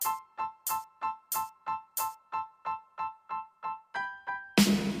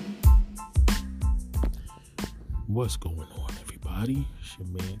What's going on, everybody? It's your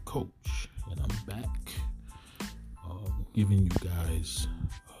man, Coach, and I'm back giving you guys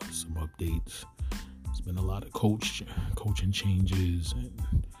some updates. There's been a lot of coaching changes,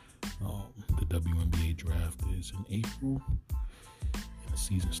 and the WNBA draft is in April, and the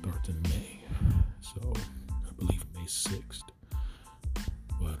season starts in May. So I believe May 6th.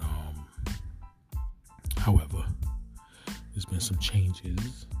 But however, there's been some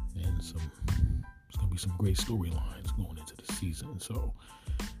changes and there's gonna be some great storylines going into the season. So,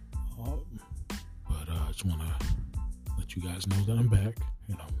 I just want to let you guys know that I'm back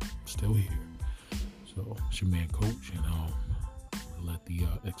and I'm still here. So it's your man, Coach, and I'll let the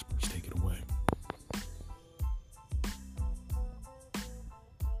experts take it away.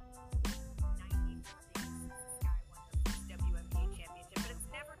 WNBA championship, but it's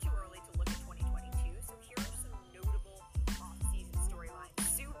never too early to look at 2022. So here are some notable off-season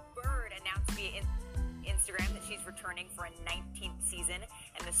storylines. Sue Bird announced via Instagram that she's returning for a 19th season,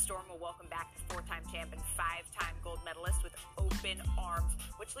 and the Storm will welcome back the four-time champ and five-time gold medalist with open arms,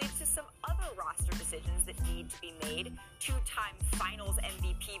 which leads to some other roster decisions that need to be made. Two-time Finals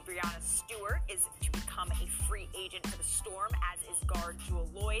MVP Brianna Stewart is to become a free agent for the Storm, as is guard Jewel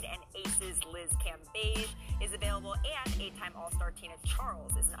Lloyd, and Aces Liz Cambage is available, and eight-time All-Star Tina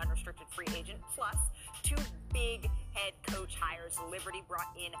Charles is an unrestricted free agent. Plus, two big head coach hires. Liberty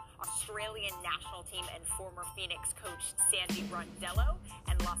brought in Australian national team and former Phoenix coach Sandy Brondello,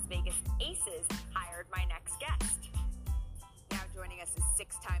 and Las Vegas Aces hired my next guest. Now joining us is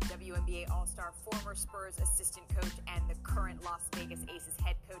six-time WNBA All-Star, former Spurs assistant coach, and the current Las Vegas Aces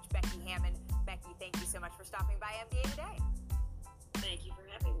head coach, Becky Hammond. Becky, thank you so much for stopping by NBA Today. Thank you for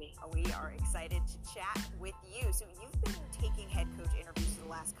having me. We are excited to chat with you. So you've been taking head coach interviews for the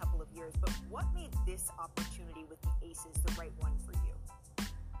last couple of years, but what made this opportunity with the Aces the right one for you?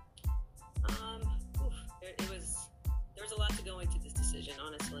 There was a lot to go into this decision,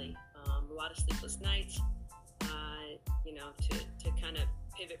 honestly. A lot of sleepless nights, to kind of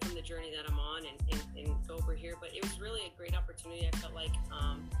pivot from the journey that I'm on and go over here. But it was really a great opportunity. I felt like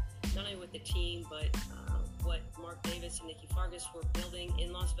not only with the team, but what Mark Davis and Nikki Fargas were building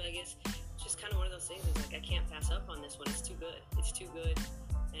in Las Vegas. It's just kind of one of those things. It's like I can't pass up on this one. It's too good. It's too good.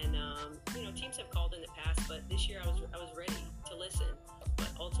 And teams have called in the past, but this year I was ready to listen. But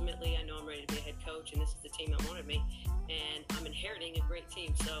ultimately, I know I'm ready to be a head coach, and this is the team that wanted me. And I'm inheriting a great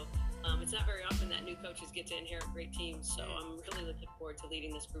team. So it's not very often that new coaches get to inherit great teams. So I'm really looking forward to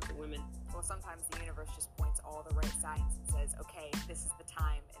leading this group of women. Well, sometimes the universe just points all the right signs and says, okay, this is the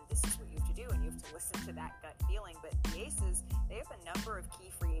time and this is what you have to do. And you have to listen to that gut feeling. But the Aces, they have a number of key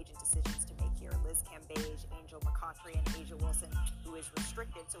free agent decisions to make here. Liz Cambage, Angel McCautry, and Asia Wilson, who is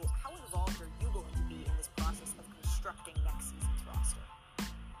restricted. So how involved are you going to be in this process of constructing next season's roster?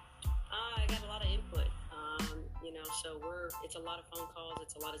 I got a lot of input. So it's a lot of phone calls,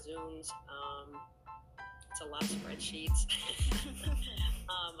 it's a lot of Zooms, it's a lot of spreadsheets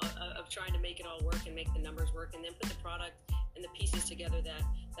of trying to make it all work and make the numbers work, and then put the product and the pieces together that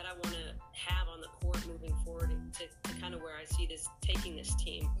I want to have on the court moving forward to kind of where I see this taking this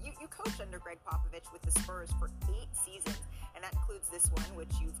team. You coached under Greg Popovich with the Spurs for 8 seasons, and that includes this one,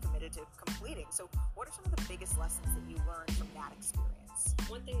 which you've committed to completing. So what are some of the biggest lessons that you learned from that experience?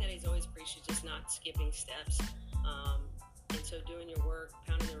 One thing that he's always preached is just not skipping steps. And so doing your work,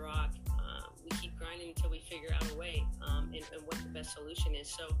 pounding the rock, we keep grinding until we figure out a way and what the best solution is.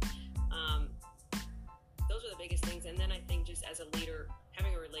 So those are the biggest things. And then I think just as a leader,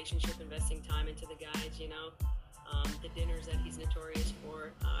 having a relationship, investing time into the guys, the dinners that he's notorious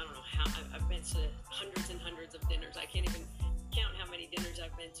for. I don't know how, I've been to hundreds and hundreds of dinners. I can't even count how many dinners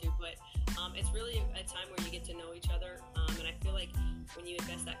I've been to, but it's really a time where you get to know each other. And I feel like when you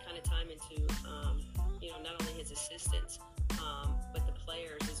invest that kind of time into, not only his assistants, but the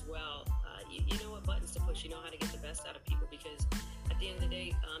players as well, you know what buttons to push, you know how to get the best out of people, because at the end of the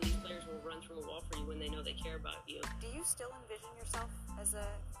day, these players will run through a wall for you when they know they care about you. Do you still envision yourself as a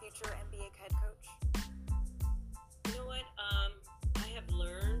future NBA head coach? You know what? I have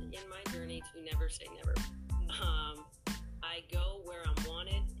learned in my journey to never say never. I go where I'm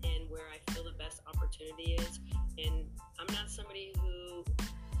wanted and where I feel the best opportunity is. And I'm not somebody who,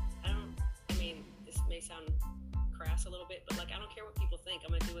 this may sound crass a little bit, but I don't care what people think.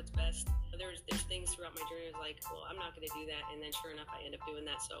 I'm going to do what's best. There's things throughout my journey like, well, I'm not going to do that. And then sure enough, I end up doing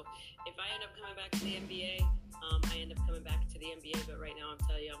that. So if I end up coming back to the NBA, I end up coming back to the NBA. But right now, I'm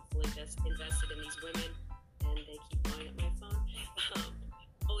telling you, I'm fully invested in these women. And they keep blowing up my phone.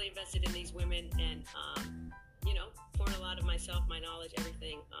 Fully invested in these women and, pouring a lot of myself, my knowledge,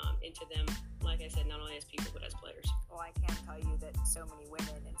 everything into them, like I said, not only as people, but as players. Well, I can tell you that so many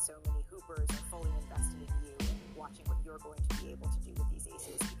women and so many hoopers are fully invested in you and watching what you're going to be able to do with these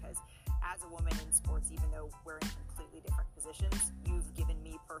aces, because as a woman in sports, even though we're in completely different positions, you've given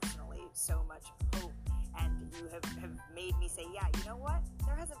me personally so much hope, and you have made me say, yeah, you know what?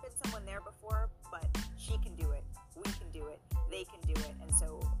 There hasn't been someone there before, but she can do it. We can do it. They can do it. And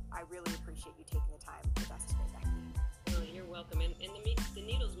so I really appreciate you taking the time with us today, Becky. Well, you're welcome. And the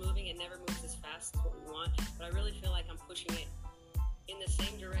needle's moving. It never moves as fast as what we want, but I really feel like I'm pushing it in the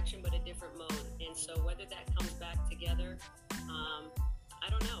same direction but a different mode. And so whether that comes back together, I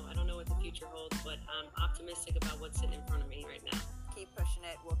don't know. I don't know what the future holds, but I'm optimistic about what's sitting in front of me right now. Keep pushing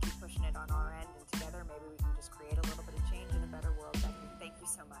it. We'll keep pushing it on our end, and together maybe we can just create a little bit of change in a better world, Becky. Thank you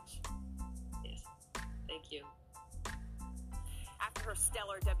so much. Yes. Thank you. After her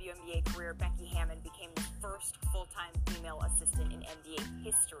stellar WNBA career, Becky Hammon became the first full-time female assistant in NBA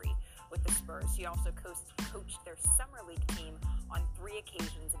history with the Spurs. She also coached their summer league team on 3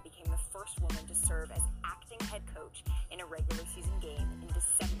 occasions and became the first woman to serve as acting head coach in a regular season game in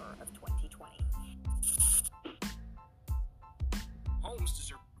December of 2020. Homes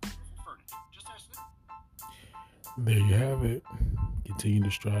deserve beautiful furniture. Just ask them. There you have it. Continue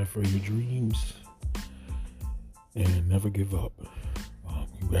to strive for your dreams and never give up.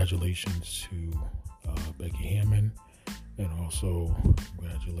 Congratulations to Becky Hammon, and also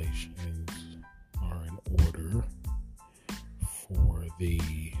congratulations are in order for the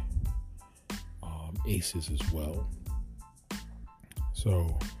Aces as well.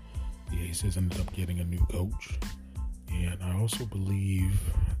 So the Aces ended up getting a new coach, and I also believe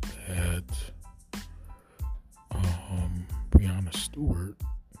that Breanna Stewart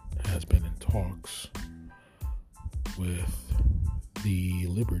has been in talks with the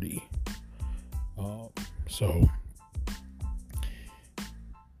Liberty.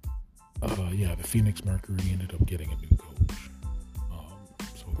 The Phoenix Mercury ended up getting a new coach.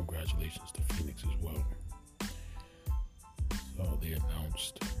 So congratulations to Phoenix as well. So they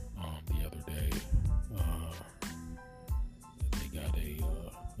announced the other day that they got a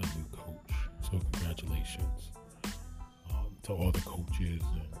new coach. So congratulations to all the coaches,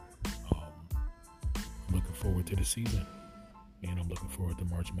 and I'm looking forward to the season. And I'm looking forward to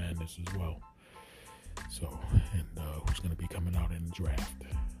March Madness as well. So, and who's going to be coming out in the draft.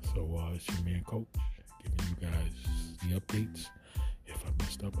 So, it's your man, Coach, giving you guys the updates. If I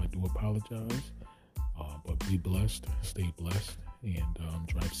messed up, I do apologize. But be blessed, stay blessed, and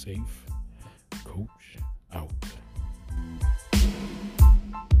drive safe. Coach out.